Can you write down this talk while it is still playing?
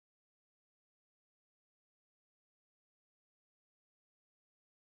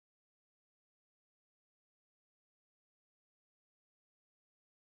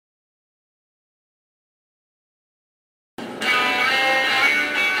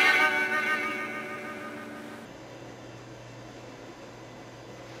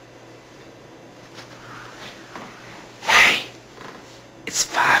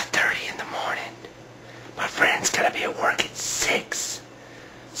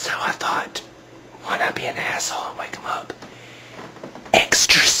So I thought, why not be an asshole and wake him up?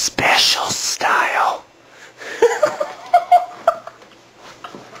 Extra special style.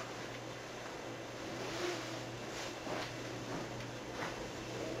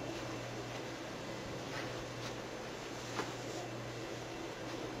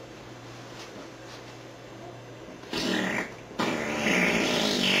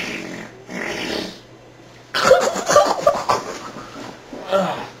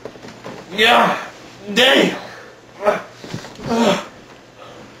 Yeah, damn.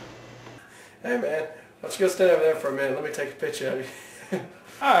 Hey man, let's go stand over there for a minute. Let me take a picture of you.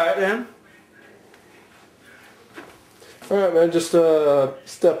 Alright then. Alright man, just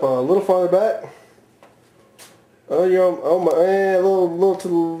step a little farther back. Oh, you're on my, a little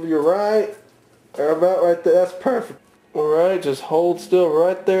to your right. Or about right there. That's perfect. Alright, just hold still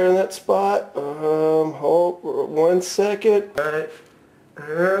right there in that spot. Hold 1 second. Alright.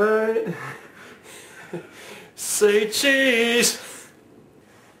 Alright. Say cheese.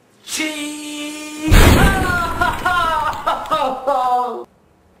 Cheese!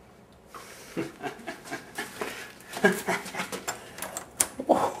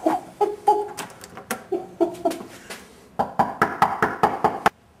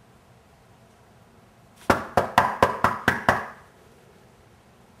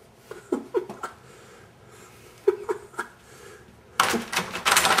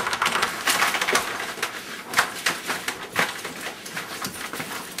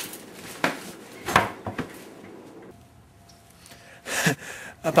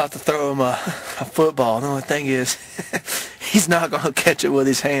 I'm about to throw him a football. The only thing is, he's not going to catch it with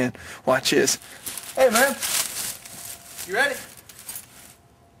his hand. Watch this. Hey man, you ready?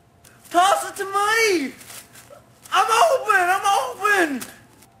 Toss it to me! I'm open!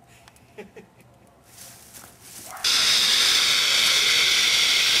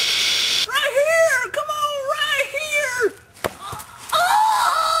 Right here! Come on, right here!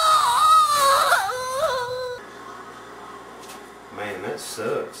 Man, that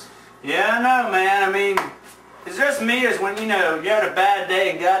sucks. Yeah, I know, man. I mean, it's just me is when, you know, you're having a bad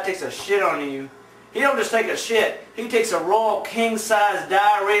day and God takes a shit on you. He don't just take a shit. He takes a royal king-size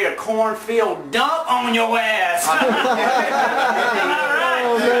diarrhea cornfield dump on your ass. Am I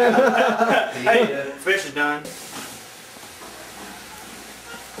right? Hey, fish is done.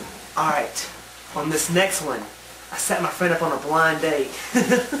 Alright, on this next one, I set my friend up on a blind date.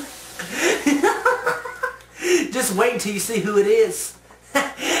 Just wait until you see who it is.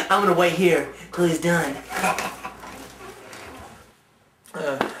 I'm gonna wait here till he's done.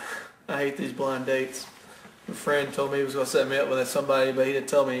 I hate these blind dates. My friend told me he was going to set me up with somebody, but he didn't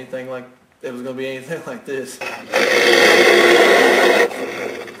tell me anything like it was going to be anything like this.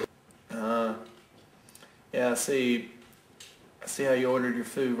 Yeah, I see how you ordered your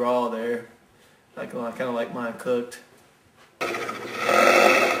food raw there. I kind of like mine cooked.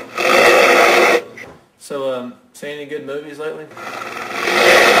 So, seen any good movies lately?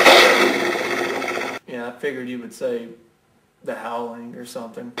 Yeah, I figured you would say The Howling or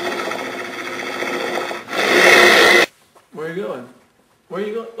something. Where are you going? Where are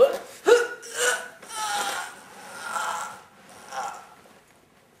you going? What?